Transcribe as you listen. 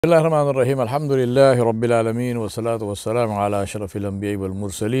Bismillahirrahmanirrahim. Alhamdulillahi Rabbil Alameen. Wa salatu wa salamu ala ashrafil anbiya wal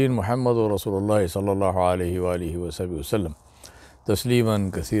mursaleen. Muhammadu Rasulullah sallallahu alayhi wa alihi wa sallam. Tasliman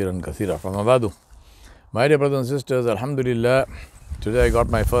kathiran kathira. Fama ba'du. My dear brothers and sisters, Alhamdulillah, today I got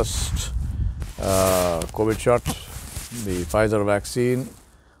my first COVID shot, the Pfizer vaccine.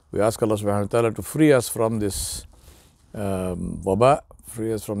 We ask Allah subhanahu wa ta'ala to free us from this waba,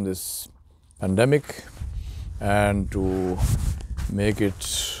 free us from this pandemic, and to make it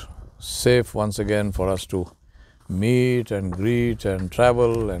safe once again for us to meet and greet and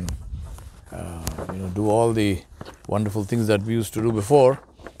travel and do all the wonderful things that we used to do before,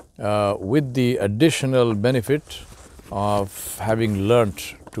 with the additional benefit of having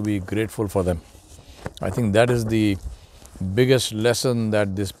learnt to be grateful for them. I think that is the biggest lesson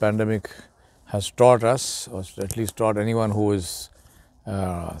that this pandemic has taught us, or at least taught anyone who is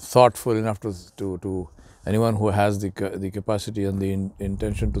thoughtful enough to anyone who has the capacity and the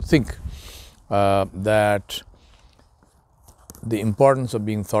intention to think, that the importance of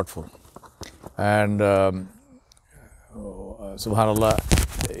being thoughtful. And subhanallah,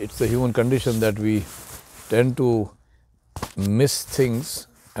 it's the human condition that we tend to miss things,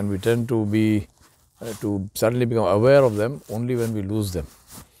 and we tend to suddenly become aware of them only when we lose them.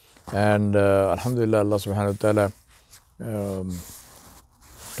 And alhamdulillah, Allah subhanahu wa ta'ala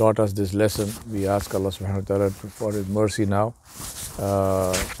taught us this lesson. We ask Allah subhanahu wa ta'ala for His mercy now,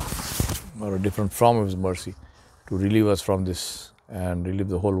 or a different form of His mercy, to relieve us from this and relieve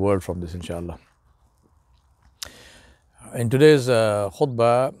the whole world from this, inshallah. In today's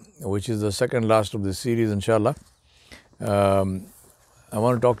khutbah, which is the second last of this series, inshallah, I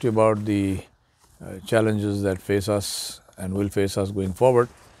want to talk to you about the challenges that face us and will face us going forward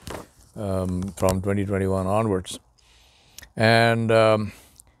from 2021 onwards. And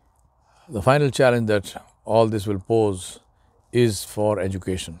the final challenge that all this will pose is for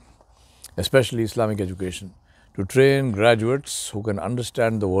education, especially Islamic education, to train graduates who can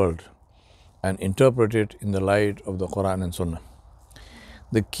understand the world and interpret it in the light of the Quran and Sunnah.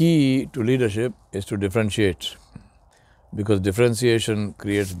 The key to leadership is to differentiate, because differentiation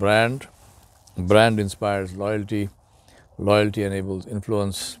creates brand, brand inspires loyalty, loyalty enables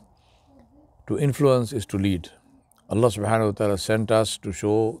influence. To influence is to lead. Allah subhanahu wa ta'ala sent us to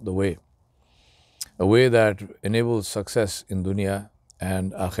show the way, a way that enables success in dunya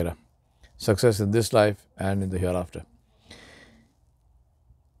and akhirah, success in this life and in the hereafter.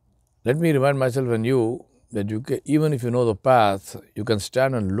 Let me remind myself and you that even if you know the path, you can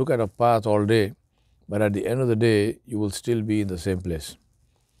stand and look at a path all day, but at the end of the day, you will still be in the same place.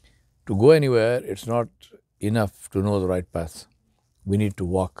 To go anywhere, it's not enough to know the right path. We need to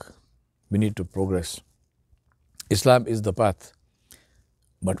walk. We need to progress. Islam is the path,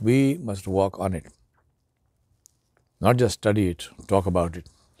 but we must walk on it. Not just study it, talk about it,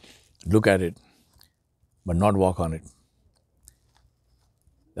 look at it, but not walk on it.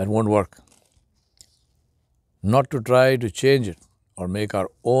 That won't work. Not to try to change it or make our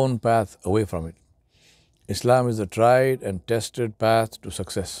own path away from it. Islam is the tried and tested path to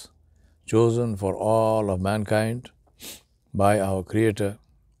success, chosen for all of mankind by our Creator,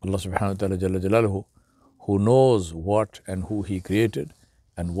 Allah subhanahu wa ta'ala Jalla Jalaluhu, who knows what and who He created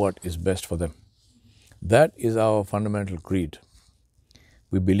and what is best for them. That is our fundamental creed.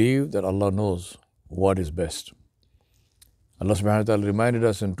 We believe that Allah knows what is best. Allah subhanahu wa ta'ala reminded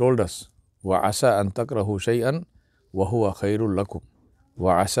us and told us, وَعَسَىٰ أَن تَكْرَهُ شَيْئًا وَهُوَ خَيْرٌ لَكُمْ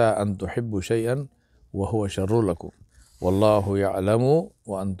وَعَسَىٰ أَن تُحِبُّ شَيْئًا وَهُوَ شَرٌّ لَكُمْ وَاللَّهُ يَعْلَمُ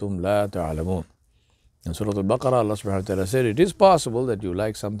وَأَنْتُمْ لَا تَعْلَمُونَ. In Surah Al-Baqarah, Allah subhanahu wa ta'ala said, it is possible that you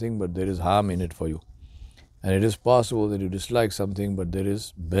like something, but there is harm in it for you. And it is possible that you dislike something, but there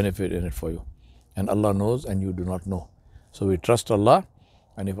is benefit in it for you. And Allah knows and you do not know. So we trust Allah,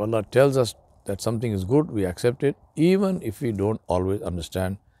 and if Allah tells us that something is good, we accept it, even if we don't always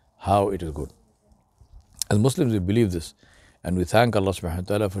understand how it is good. As Muslims, we believe this, and we thank Allah subhanahu wa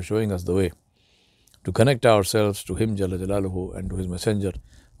ta'ala for showing us the way to connect ourselves to Him Jalla Jalaluhu and to His Messenger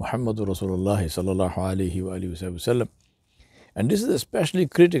Muhammadur Rasulullah sallallahu alayhi wa sallam. And this is especially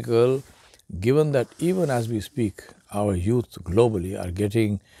critical given that even as we speak, our youth globally are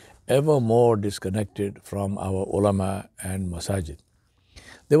getting ever more disconnected from our ulama and masajid.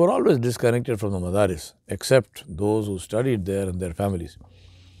 They were always disconnected from the madaris, except those who studied there and their families.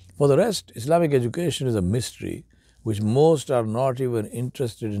 For the rest, Islamic education is a mystery which most are not even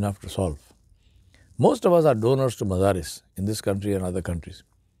interested enough to solve. Most of us are donors to madaris in this country and other countries.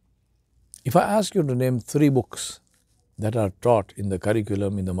 If I ask you to name 3 books that are taught in the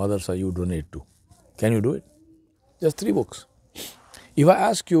curriculum in the madrasa you donate to, can you do it? Just 3 books. If I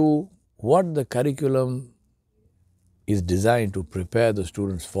ask you what the curriculum is designed to prepare the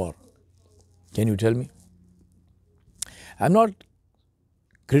students for? Can you tell me? I'm not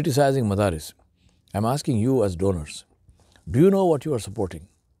criticizing madaris. I'm asking you as donors. Do you know what you are supporting?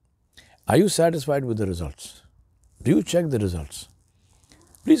 Are you satisfied with the results? Do you check the results?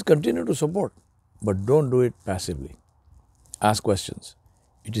 Please continue to support, but don't do it passively. Ask questions.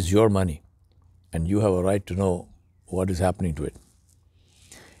 It is your money, and you have a right to know what is happening to it.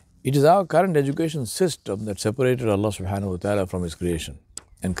 It is our current education system that separated Allah subhanahu wa ta'ala from His creation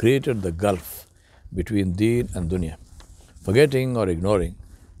and created the gulf between deen and dunya, forgetting or ignoring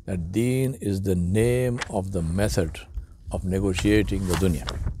that deen is the name of the method of negotiating the dunya.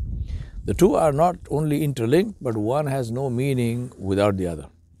 The two are not only interlinked, but one has no meaning without the other.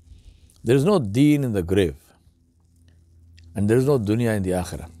 There is no deen in the grave, and there is no dunya in the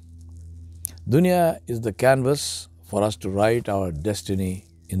akhirah. Dunya is the canvas for us to write our destiny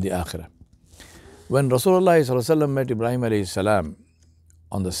in the akhirah. When Rasulullah met Ibrahim alayhi salam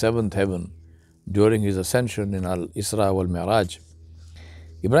on the seventh heaven during his ascension in Al-Isra wal-Mi'raj,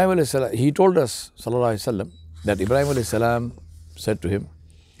 Ibrahim alayhi salam, he told us sallallahu alayhi wasallam that Ibrahim alayhi salam said to him,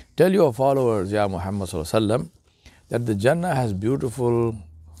 "Tell your followers, Ya Muhammad sallallahu alayhi wasallam, that the Jannah has beautiful,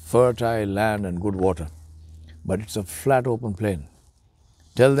 fertile land and good water, but it's a flat open plain.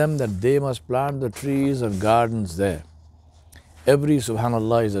 Tell them that they must plant the trees and gardens there. Every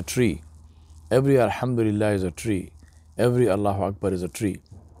Subhanallah is a tree. Every Alhamdulillah is a tree. Every Allahu Akbar is a tree."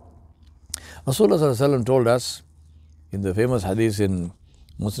 Rasulullah sallallahu alayhi wasallam told us in the famous hadith in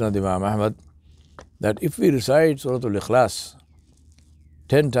Musnad Imam Ahmad that if we recite Surah Al-Ikhlas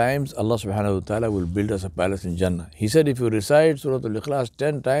 10 times, Allah subhanahu wa ta'ala will build us a palace in Jannah. He said if you recite Surah Al-Ikhlas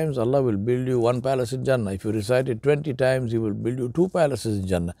 10 times, Allah will build you one palace in Jannah. If you recite it 20 times, He will build you 2 palaces in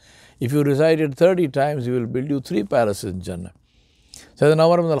Jannah. If you recite it 30 times, He will build you 3 palaces in Jannah. Sayyidina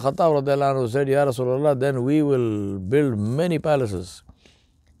Umar ibn al-Khattab radiyallahu anhu said, "Ya Rasulullah, then we will build many palaces."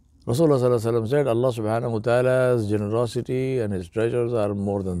 Rasulullah sallallahu alaihi wasallam said, Allah subhanahu wa ta'ala's generosity and His treasures are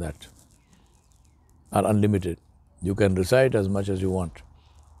more than that, are unlimited. You can recite as much as you want.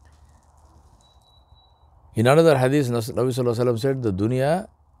 In another hadith, Nabi sallallahu alaihi wasallam said, the dunya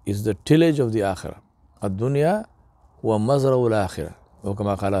is the tillage of the akhirah. Ad-dunya wa mazra'ul akhirah. Or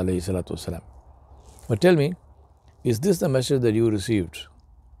kama qala alayhi salatu wasalam. But tell me, is this the message that you received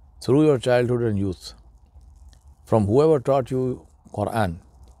through your childhood and youth from whoever taught you Quran,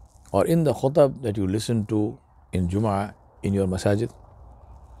 or in the khutab that you listened to in Juma in your masajid?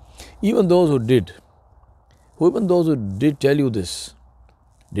 Even those who did tell you this,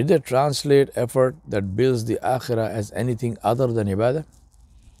 did they translate effort that builds the akhirah as anything other than ibadah?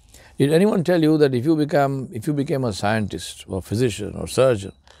 Did anyone tell you that if you became a scientist or physician or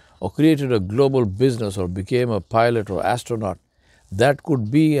surgeon or created a global business or became a pilot or astronaut, that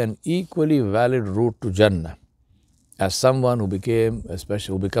could be an equally valid route to Jannah as someone who becomes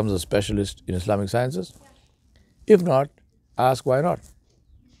a specialist in Islamic sciences? If not, ask why not.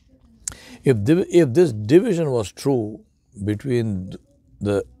 If this division was true between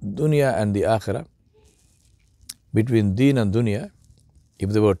the dunya and the akhirah, between deen and dunya, if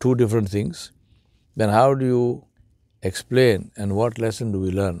there were two different things, then how do you explain and what lesson do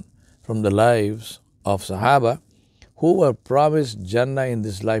we learn from the lives of Sahaba who were promised Jannah in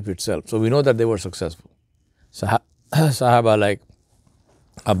this life itself? So we know that they were successful. Sahaba like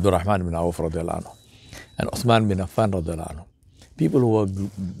Abdurrahman bin Auf radiallahu anhu and Uthman bin Affan radiallahu anhu, people who were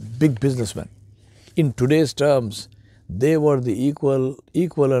big businessmen. In today's terms, they were the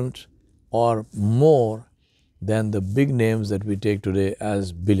equivalent or more than the big names that we take today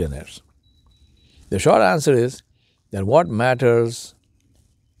as billionaires. The short answer is that what matters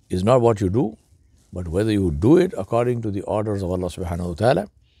is not what you do, but whether you do it according to the orders of Allah subhanahu wa ta'ala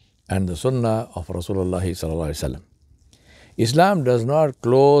and the sunnah of Rasulullah sallallahu alaihi wasallam. Islam does not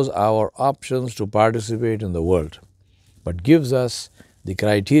close our options to participate in the world, but gives us the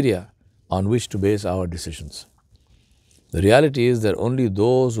criteria on which to base our decisions. The reality is that only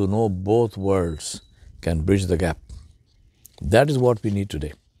those who know both worlds can bridge the gap. That is what we need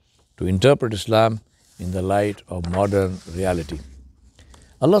today, to interpret Islam in the light of modern reality.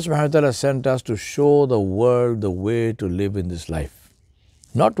 Allah subhanahu wa ta'ala sent us to show the world the way to live in this life,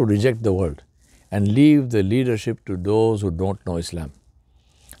 not to reject the world and leave the leadership to those who don't know Islam.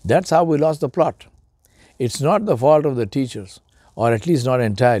 That's how we lost the plot. It's not the fault of the teachers, or at least not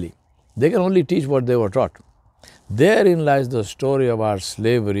entirely. They can only teach what they were taught. Therein lies the story of our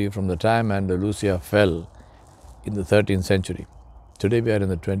slavery from the time Andalusia fell in the 13th century. Today we are in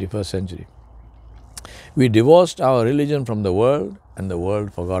the 21st century. We divorced our religion from the world, and the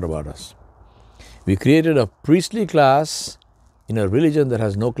world forgot about us. We created a priestly class in a religion that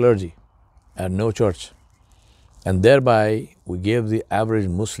has no clergy and no church. And thereby we gave the average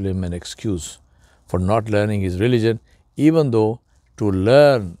Muslim an excuse for not learning his religion, even though to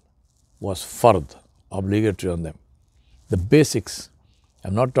learn was fard, obligatory on them. The basics.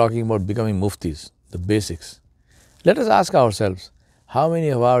 I'm not talking about becoming muftis, the basics. Let us ask ourselves, how many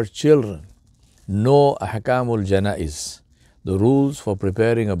of our children know ahkamul janaiz, the rules for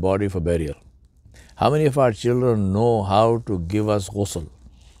preparing a body for burial? How many of our children know how to give us ghusl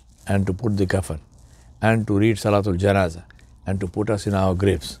and to put the kafan and to read salatul janaza and to put us in our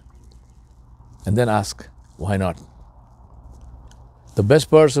graves? And then ask, why not? The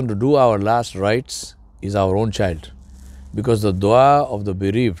best person to do our last rites is our own child, because the dua of the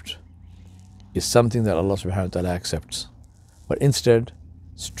bereaved is something that Allah subhanahu wa ta'ala accepts. But instead,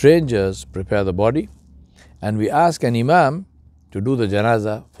 strangers prepare the body and we ask an imam to do the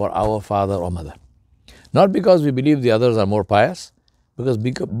janaza for our father or mother. Not because we believe the others are more pious,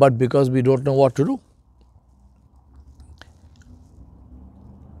 but because we don't know what to do.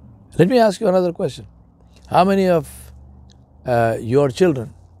 Let me ask you another question. How many of your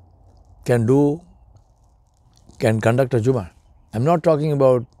children can conduct a Juma? I'm not talking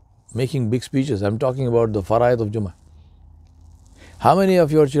about making big speeches. I'm talking about the faraid of Juma. How many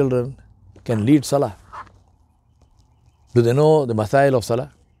of your children can lead Salah? Do they know the masail of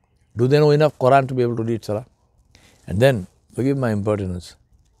Salah? Do they know enough Quran to be able to lead Salah? And then, forgive my impertinence,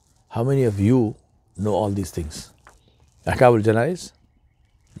 how many of you know all these things? Ahkamul Janaiz,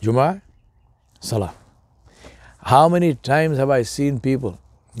 Juma, Salah. How many times have I seen people,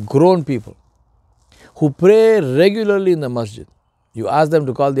 grown people, who pray regularly in the masjid? You ask them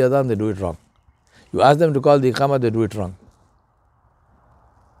to call the adhan, they do it wrong. You ask them to call the iqamah, they do it wrong.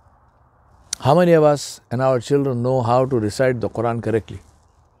 How many of us and our children know how to recite the Quran correctly?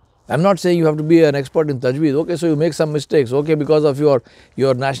 I'm not saying you have to be an expert in tajweed. Okay, so you make some mistakes. Okay, because of your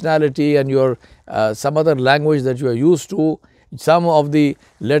nationality and your some other language that you are used to, some of the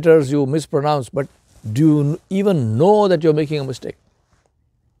letters you mispronounce. But do you even know that you're making a mistake?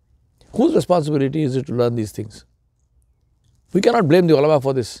 Whose responsibility is it to learn these things? We cannot blame the ulama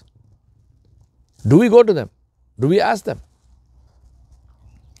for this. Do we go to them? Do we ask them?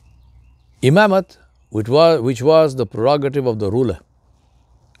 Imamat, which was the prerogative of the ruler,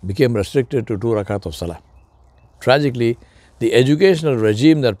 became restricted to 2 rakat of salah. Tragically, the educational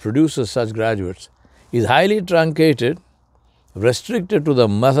regime that produces such graduates is highly truncated, restricted to the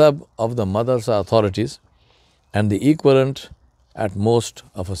madhab of the madrasa authorities and the equivalent at most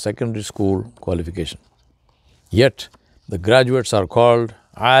of a secondary school qualification. Yet, the graduates are called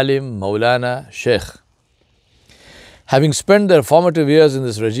alim, maulana, sheikh. Having spent their formative years in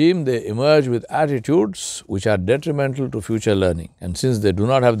this regime, they emerge with attitudes which are detrimental to future learning. And since they do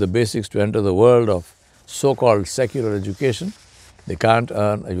not have the basics to enter the world of so-called secular education, they can't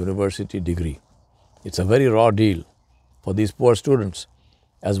earn a university degree. It's a very raw deal for these poor students,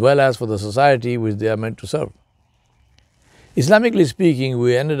 as well as for the society which they are meant to serve. Islamically speaking,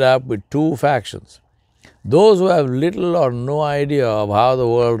 we ended up with 2 factions. Those who have little or no idea of how the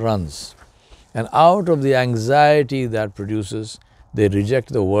world runs, and out of the anxiety that produces, they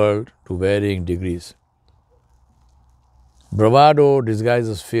reject the world to varying degrees. Bravado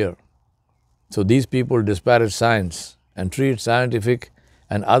disguises fear. So these people disparage science and treat scientific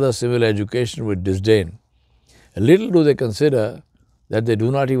and other civil education with disdain. Little do they consider that they do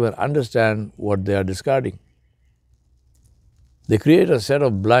not even understand what they are discarding. They create a set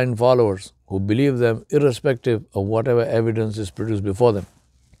of blind followers who believe them irrespective of whatever evidence is produced before them.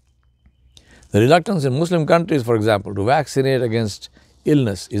 The reluctance in Muslim countries, for example, to vaccinate against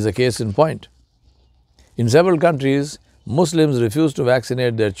illness is a case in point. In several countries, Muslims refuse to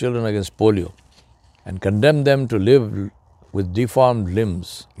vaccinate their children against polio and condemn them to live with deformed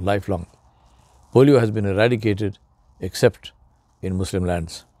limbs lifelong. Polio has been eradicated except in Muslim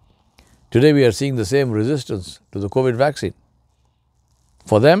lands. Today we are seeing the same resistance to the COVID vaccine.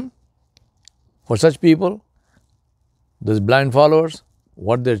 For them, for such people, these blind followers,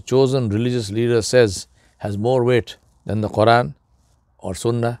 what their chosen religious leader says has more weight than the Quran or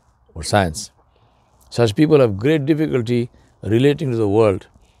Sunnah or science. Such people have great difficulty relating to the world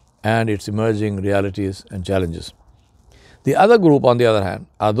and its emerging realities and challenges. The other group, on the other hand,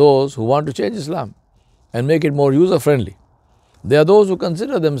 are those who want to change Islam and make it more user-friendly. They are those who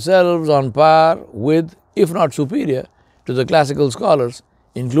consider themselves on par with, if not superior, to the classical scholars,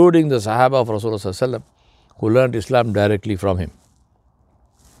 including the Sahaba of Rasulullah who learnt Islam directly from him.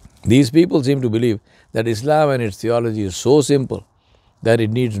 These people seem to believe that Islam and its theology is so simple that it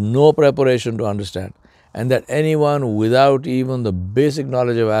needs no preparation to understand, and that anyone without even the basic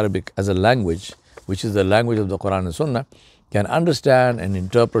knowledge of Arabic as a language, which is the language of the Quran and Sunnah, can understand and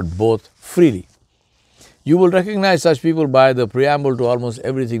interpret both freely. You will recognize such people by the preamble to almost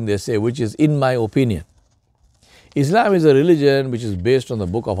everything they say, which is, in my opinion. Islam is a religion which is based on the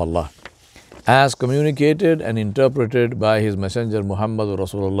Book of Allah, as communicated and interpreted by His Messenger Muhammad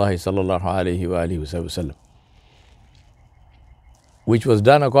Rasulullah sallallahu alaihi wasallam, which was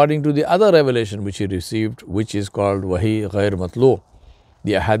done according to the other revelation which he received, which is called Wahi Ghair Matlu,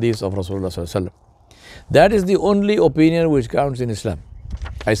 the Ahadith of Rasulullah sallallahu alaihi wasallam. That is the only opinion which counts in Islam.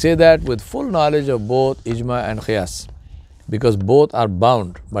 I say that with full knowledge of both Ijma and Qiyas, because both are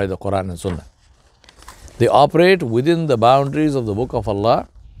bound by the Quran and Sunnah. They operate within the boundaries of the Book of Allah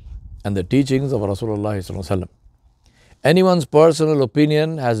and the teachings of Rasulullah sallallahu alaihi wasallam. Anyone's personal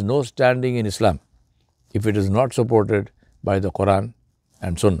opinion has no standing in Islam if it is not supported by the Quran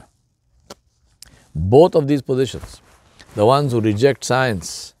and Sunnah. Both of these positions, the ones who reject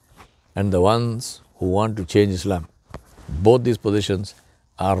science and the ones who want to change Islam, both these positions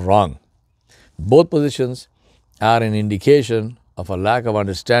are wrong. Both positions are an indication of a lack of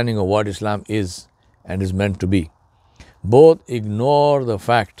understanding of what Islam is and is meant to be. Both ignore the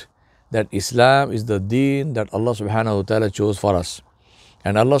fact that Islam is the deen that Allah subhanahu wa ta'ala chose for us.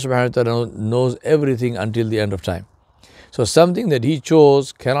 And Allah subhanahu wa ta'ala knows everything until the end of time. So something that He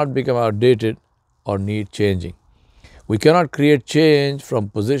chose cannot become outdated or need changing. We cannot create change from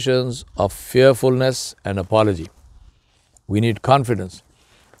positions of fearfulness and apology. We need confidence,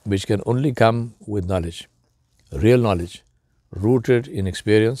 which can only come with knowledge, real knowledge, rooted in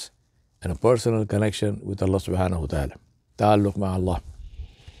experience and a personal connection with Allah subhanahu wa ta'ala. Ta'alluq ma'allah.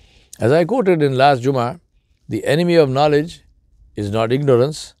 As I quoted in last Juma, the enemy of knowledge is not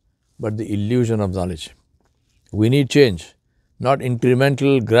ignorance, but the illusion of knowledge. We need change, not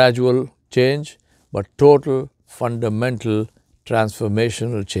incremental, gradual change, but total, fundamental,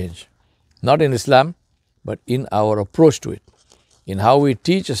 transformational change. Not in Islam, but in our approach to it, in how we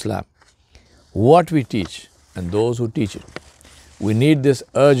teach Islam, what we teach, and those who teach it. We need this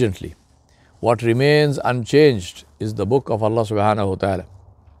urgently. What remains unchanged is the Book of Allah subhanahu wa ta'ala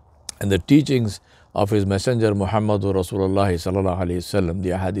and the teachings of His Messenger Muhammadur Rasulullah sallallahu alaihi wasallam, the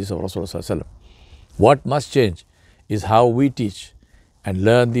Ahadith of Rasulullah sallallahu alaihi wasallam. What must change is how we teach and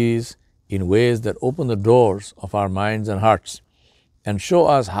learn these in ways that open the doors of our minds and hearts and show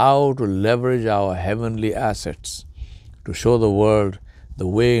us how to leverage our heavenly assets to show the world the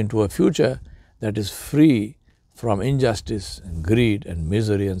way into a future that is free from injustice and greed and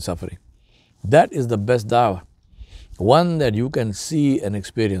misery and suffering. That is the best da'wah, one that you can see and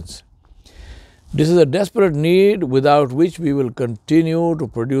experience. This is a desperate need without which we will continue to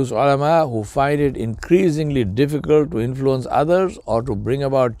produce ulama who find it increasingly difficult to influence others or to bring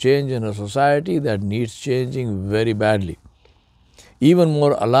about change in a society that needs changing very badly. Even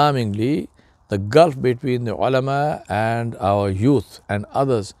more alarmingly, the gulf between the ulama and our youth and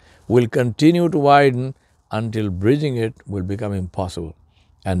others will continue to widen until bridging it will become impossible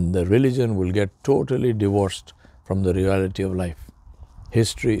and the religion will get totally divorced from the reality of life.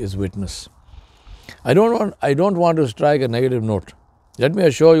 History is witness. I don't want to strike a negative note. Let me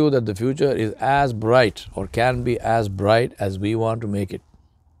assure you that the future is as bright or can be as bright as we want to make it.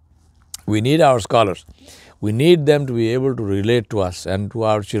 We need our scholars. We need them to be able to relate to us and to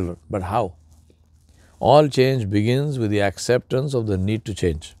our children. But how? All change begins with the acceptance of the need to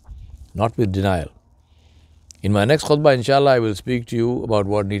change, not with denial. In my next khutbah, inshallah, I will speak to you about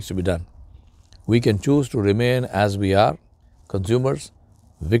what needs to be done. We can choose to remain as we are, consumers,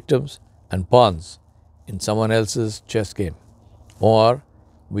 victims, and pawns in someone else's chess game. Or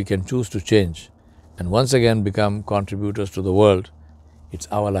we can choose to change and once again become contributors to the world. It's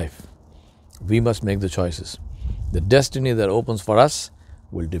our life. We must make the choices. The destiny that opens for us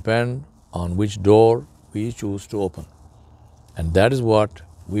will depend on which door we choose to open. And that is what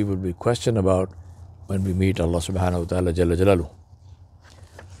we will be questioned about when we meet Allah subhanahu wa ta'ala jalla jalaluhu.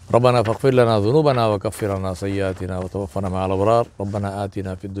 ربنا فاغفر لنا ذنوبنا وكفر عنا سيئاتنا وتوفنا مع الأبرار ربنا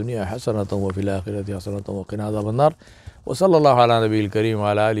آتنا في الدنيا حسنة وفي الآخرة حسنة وقنا عذاب النار وصلى الله على نبي الكريم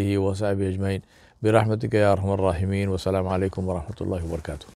وعلى آله وصحبه أجمعين برحمتك يا أرحم الراحمين والسلام عليكم ورحمة الله وبركاته.